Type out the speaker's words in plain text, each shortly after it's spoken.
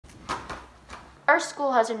Our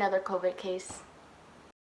school has another COVID case.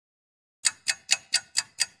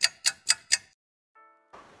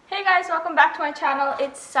 Hey guys, welcome back to my channel.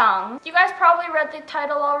 It's Sung. You guys probably read the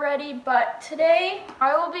title already, but today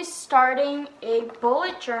I will be starting a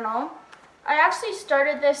bullet journal. I actually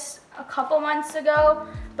started this a couple months ago,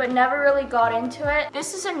 but never really got into it.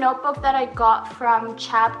 This is a notebook that I got from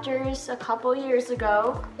Chapters a couple years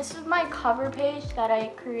ago. This is my cover page that I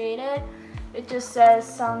created. It just says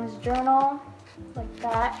Sung's Journal, like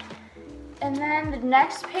that. And then the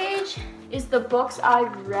next page is the books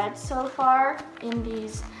I've read so far in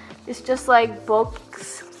these. It's just like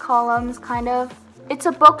books columns, kind of. It's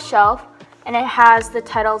a bookshelf, and it has the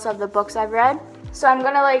titles of the books I've read. So I'm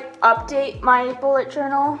gonna like update my bullet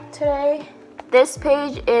journal today. This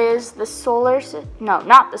page is the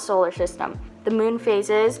not the solar system, the moon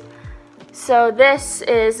phases. So this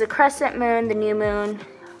is the crescent moon, the new moon,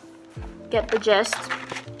 get the gist.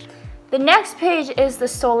 The next page is the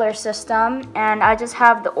solar system, and I just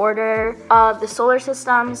have the order of the solar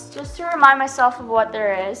systems just to remind myself of what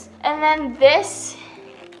there is. And then this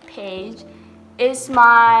page is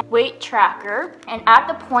my weight tracker, and at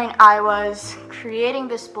the point I was creating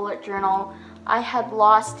this bullet journal, I had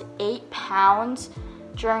lost 8 pounds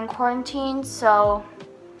during quarantine, so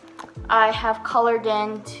I have colored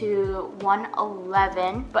in to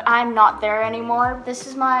 111, but I'm not there anymore. This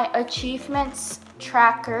is my achievements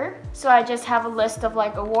tracker, so I just have a list of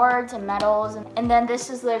like awards and medals, and then this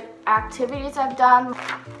is the activities I've done,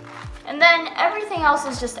 and then everything else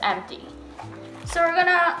is just empty. So we're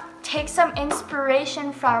gonna take some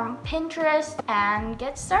inspiration from Pinterest and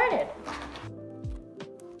get started.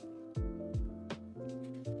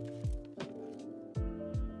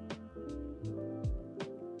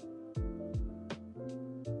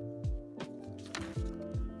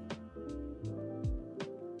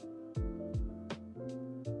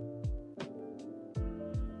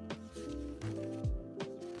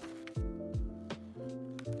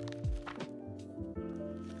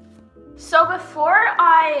 So before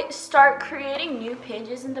I start creating new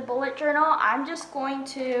pages in the bullet journal, I'm just going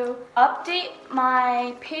to update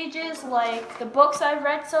my pages, like the books I've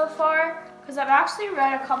read so far, because I've actually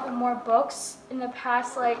read a couple more books in the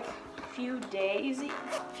past like few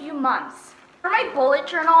months. For my bullet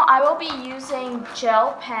journal, I will be using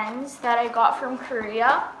gel pens that I got from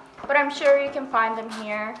Korea, but I'm sure you can find them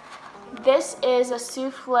here. This is a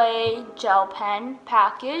souffle gel pen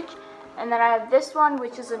package. And then I have this one,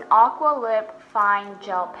 which is an Aqua Lip Fine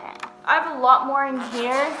Gel Pen. I have a lot more in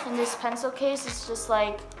here in this pencil case. It's just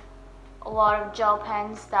like a lot of gel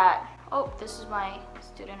pens that, oh, this is my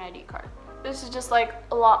student ID card. This is just like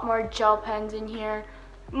a lot more gel pens in here.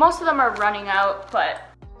 Most of them are running out, but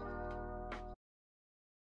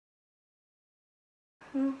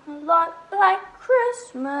a lot like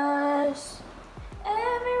Christmas,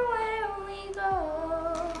 everywhere we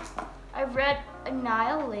go. I read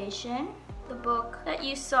Annihilation, the book that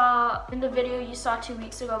you saw in the video you saw 2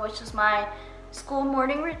 weeks ago, which was my school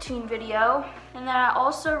morning routine video. And then I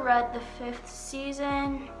also read the 5th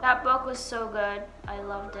season. That book was so good. I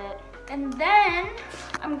loved it. And then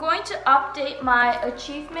I'm going to update my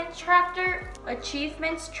achievements tracker.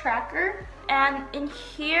 And in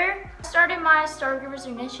here, I started my Star Givers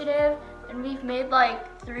initiative, and we've made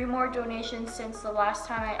like 3 more donations since the last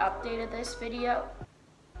time I updated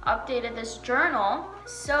this journal.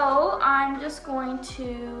 So I'm just going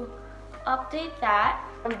to update that.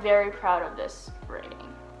 I'm very proud of this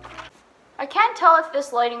rating. I can't tell if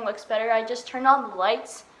this lighting looks better. I just turned on the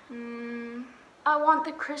lights. I want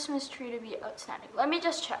the Christmas tree to be outstanding. Let me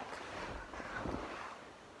just check.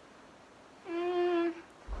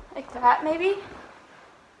 Like that maybe?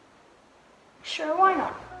 Sure, why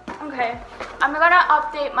not? Okay, I'm gonna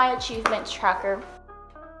update my achievements tracker.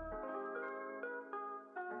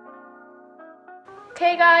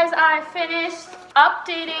 Okay guys, I finished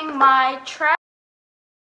updating my track.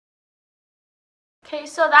 Okay,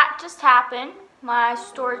 so that just happened. My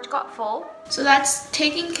storage got full. So that's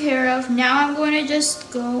taken care of. Now I'm going to just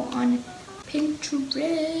go on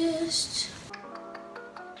Pinterest.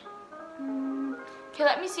 Okay,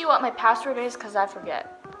 let me see what my password is because I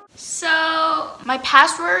forget. So my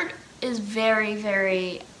password is very,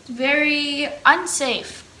 very, very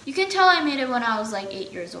unsafe. You can tell I made it when I was like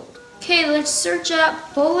 8 years old. Okay, let's search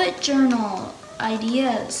up bullet journal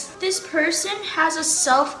ideas. This person has a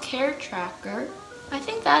self-care tracker. I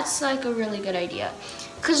think that's like a really good idea.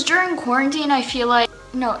 Because during quarantine, I feel like,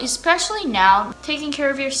 especially now, taking care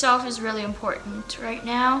of yourself is really important right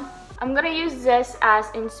now. I'm gonna use this as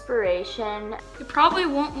inspiration. It probably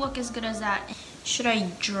won't look as good as that. Should I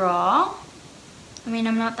draw? I mean,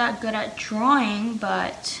 I'm not that good at drawing,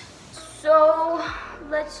 but So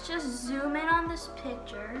let's just zoom in on this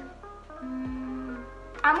picture. I'm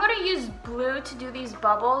gonna use blue to do these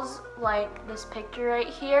bubbles like this picture right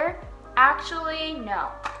here. Actually, no.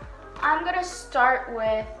 I'm gonna start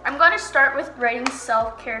with writing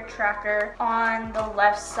self-care tracker on the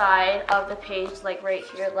left side of the page, like right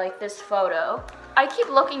here, like this photo. I keep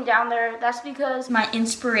looking down there, that's because my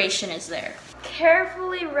inspiration is there.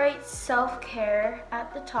 Carefully write self-care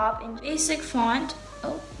at the top in basic font.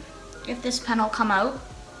 Oh, if this pen will come out.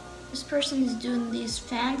 This person is doing these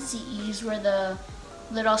fancy E's where the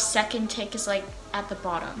little second tick is like at the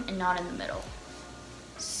bottom and not in the middle.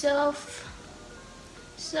 Self-care.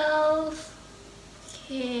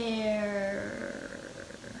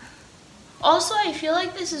 Also, I feel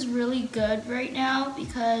like this is really good right now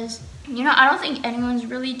because, you know, I don't think anyone's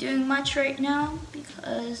really doing much right now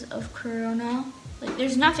because of Corona. Like,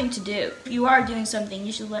 there's nothing to do. If you are doing something,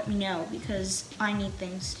 you should let me know because I need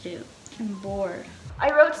things to do. I'm bored.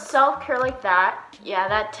 I wrote self-care like that. Yeah,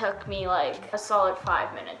 that took me like a solid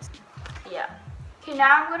 5 minutes. Yeah. Okay,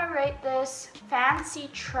 now I'm gonna write this fancy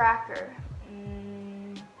tracker.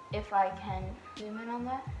 If I can zoom in on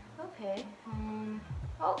that. Okay.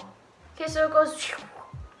 Oh. Okay, so it goes.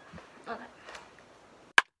 Okay.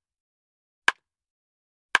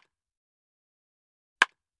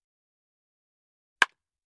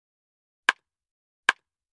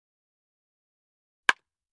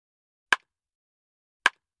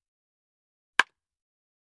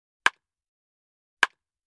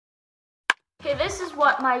 Okay, this is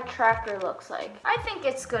what my tracker looks like. I think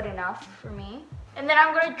it's good enough for me. And then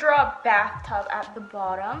I'm gonna draw a bathtub at the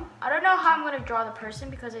bottom. I don't know how I'm gonna draw the person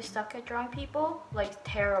because I suck at drawing people. Like,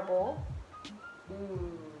 terrible.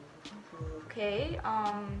 Okay,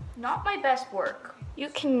 not my best work. You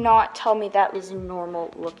cannot tell me that is a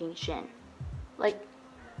normal looking shin. Like,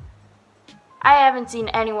 I haven't seen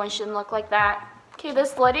anyone shin look like that. Okay,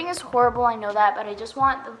 this lighting is horrible, I know that, but I just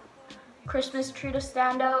want the Christmas tree to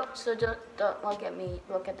stand out, so don't look at me,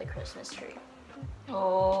 look at the Christmas tree.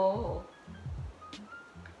 Oh.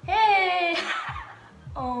 Hey!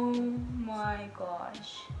 Oh my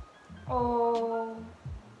gosh. Oh.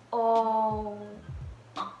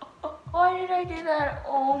 Why did I do that?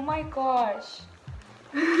 Oh my gosh.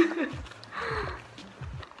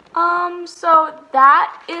 So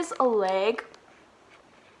that is a leg.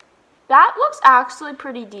 That looks actually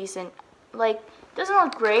pretty decent. Like, doesn't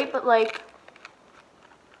look great, but like,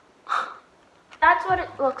 that's what it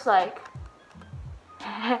looks like.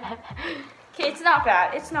 Okay, it's not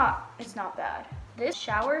bad. It's not bad. This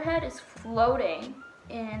shower head is floating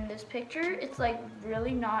in this picture. It's like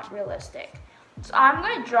really not realistic. So I'm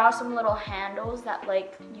gonna draw some little handles that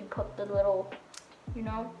like you put the little, you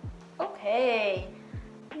know. Okay,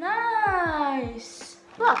 nice.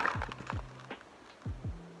 Look.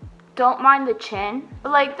 Don't mind the chin,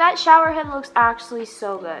 but like that shower head looks actually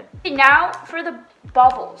so good. Okay, now for the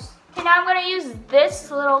bubbles. Okay, now I'm gonna use this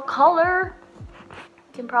little color.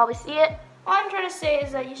 You can probably see it. All I'm trying to say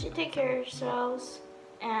is that you should take care of yourselves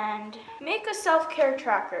and make a self-care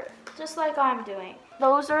tracker, just like I'm doing.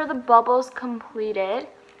 Those are the bubbles completed.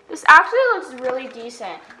 This actually looks really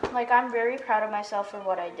decent. Like, I'm very proud of myself for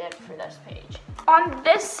what I did for this page. On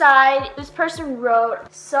this side, this person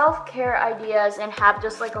wrote self-care ideas and have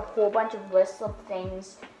just like a whole bunch of lists of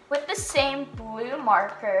things. With the same blue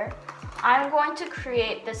marker, I'm going to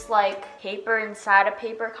create this like paper inside a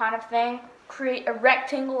paper kind of thing. Create a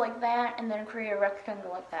rectangle like that and then create a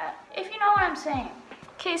rectangle like that. If you know what I'm saying.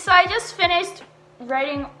 Okay, so I just finished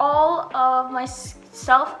writing all of my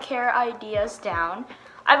self-care ideas down.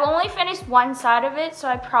 I've only finished one side of it, so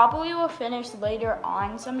I probably will finish later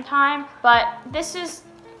on sometime. But this is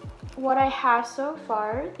what I have so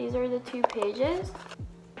far. These are the 2 pages.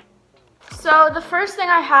 So the first thing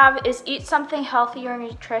I have is eat something healthy or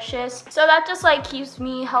nutritious. So that just like keeps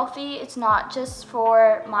me healthy. It's not just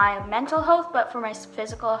for my mental health, but for my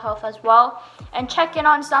physical health as well. And check in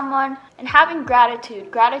on someone and having gratitude.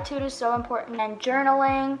 Gratitude is so important. And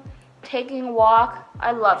journaling, taking a walk.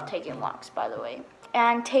 I love taking walks, by the way.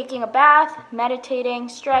 And taking a bath, meditating,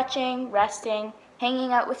 stretching, resting,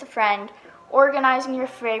 hanging out with a friend, organizing your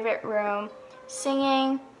favorite room,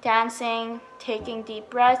 singing, dancing, taking deep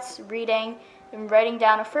breaths, reading, and writing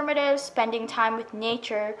down affirmatives, spending time with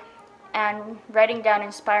nature, and writing down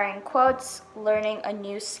inspiring quotes, learning a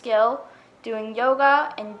new skill, doing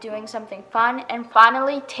yoga and doing something fun, and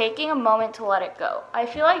finally taking a moment to let it go. I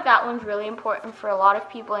feel like that one's really important for a lot of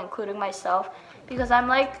people, including myself, because I'm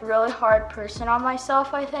like a really hard person on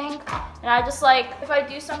myself, I think. And I just like, if I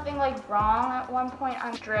do something like wrong at one point,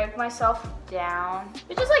 I drag myself down,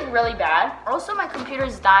 which is like really bad. Also, my computer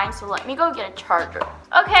is dying, so let me go get a charger.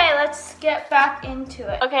 Okay, let's get back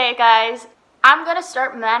into it. Okay guys, I'm gonna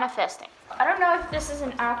start manifesting. I don't know if this is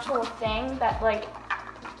an actual thing that like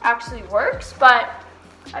actually works, but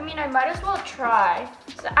I mean, I might as well try.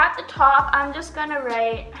 So at the top, I'm just gonna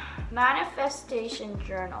write manifestation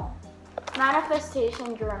journal.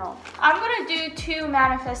 Manifestation journal. I'm gonna do 2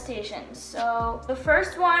 manifestations. So the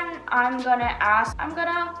first one, I'm gonna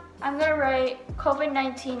write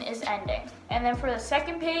COVID-19 is ending. And then for the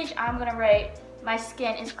second page, I'm gonna write my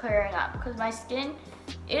skin is clearing up, because my skin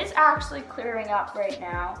is actually clearing up right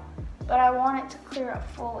now, but I want it to clear up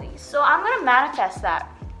fully. So I'm gonna manifest that.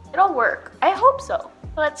 It'll work. I hope so.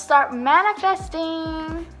 Let's start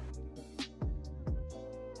manifesting.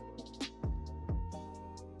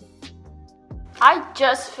 I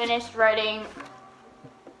just finished writing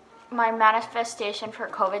my manifestation for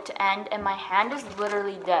COVID to end, and my hand is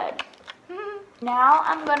literally dead. Now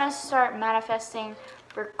I'm gonna start manifesting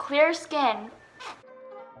for clear skin.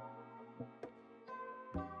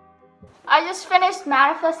 I just finished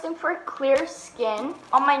manifesting for clear skin.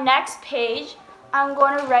 On my next page, I'm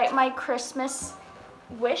going to write my Christmas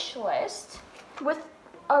wish list. With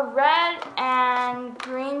a red and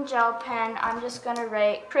green gel pen, I'm just going to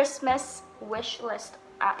write Christmas wish list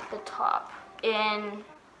at the top in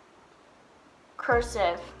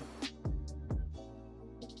cursive.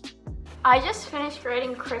 I just finished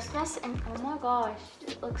writing Christmas, and oh my gosh,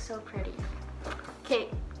 it looks so pretty. Okay,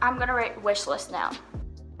 I'm going to write wish list now.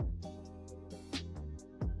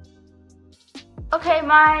 Okay,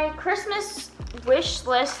 my Christmas wish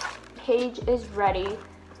list page is ready.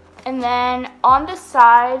 And then on the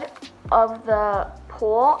side of the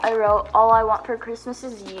pole, I wrote, all I want for Christmas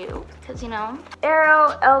is you. Because, you know,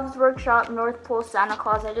 Arrow, Elves Workshop, North Pole, Santa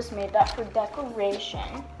Claus. I just made that for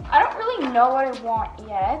decoration. I don't really know what I want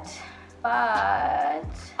yet, but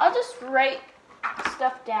I'll just write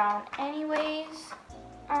stuff down anyways.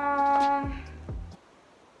 Oh,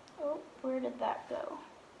 where did that go?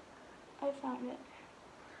 I found it.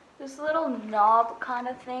 This little knob kind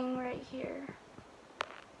of thing right here.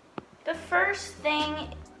 The first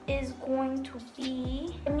thing is going to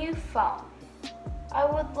be a new phone. I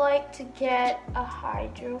would like to get a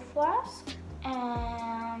hydro flask,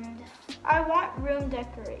 and I want room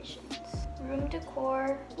decorations. Room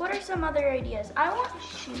decor. What are some other ideas? I want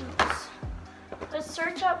shoes. Let's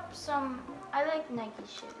search up some, I like Nike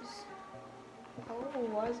shoes. Oh,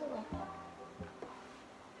 why is it like that?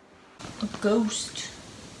 A ghost.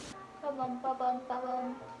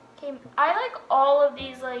 Okay, I like all of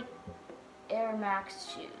these like Air Max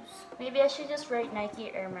shoes. Maybe I should just write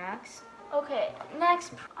Nike Air Max. Okay,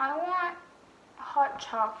 next, I want hot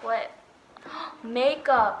chocolate,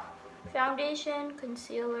 makeup, foundation,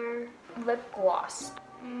 concealer, lip gloss.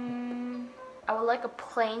 I would like a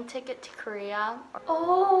plane ticket to Korea.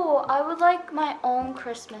 Oh, I would like my own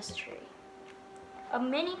Christmas tree. A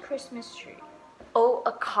mini Christmas tree. Oh,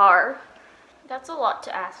 a car. That's a lot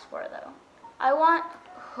to ask for though. I want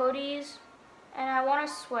hoodies and I want a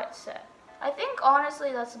sweat set. I think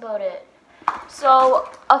honestly that's about it. So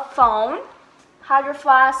a phone, hydro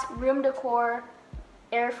flask, room decor,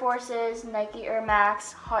 Air Forces, Nike Air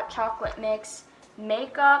Max, hot chocolate mix,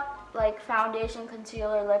 makeup like foundation,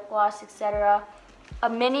 concealer, lip gloss, etc. A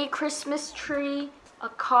mini Christmas tree, a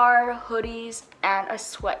car, hoodies, and a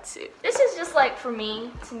sweatsuit. This is just like for me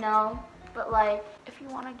to know, but like if you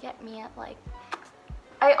want to get me at like,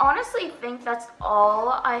 I honestly think that's all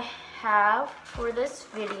I have for this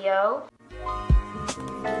video.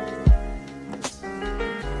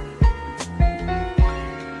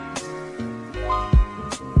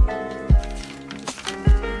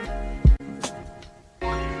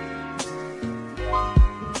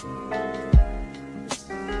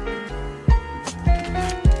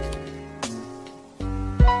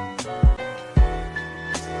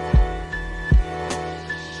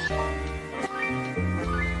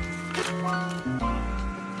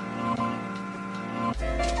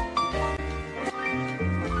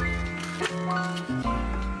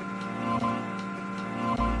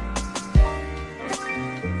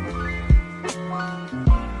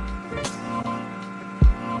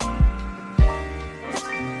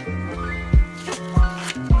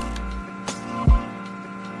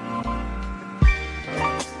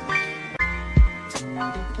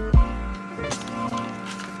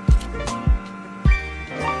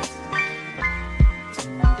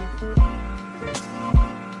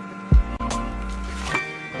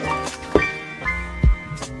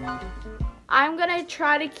 I'm gonna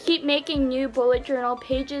try to keep making new bullet journal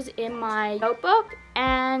pages in my notebook,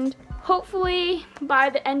 and hopefully by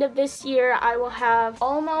the end of this year I will have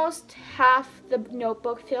almost half the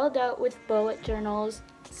notebook filled out with bullet journals.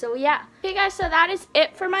 So yeah. Okay guys, so that is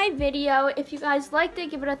it for my video. If you guys liked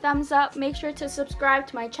it, give it a thumbs up. Make sure to subscribe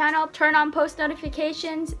to my channel, turn on post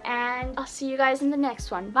notifications, and I'll see you guys in the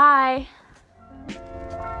next one. Bye!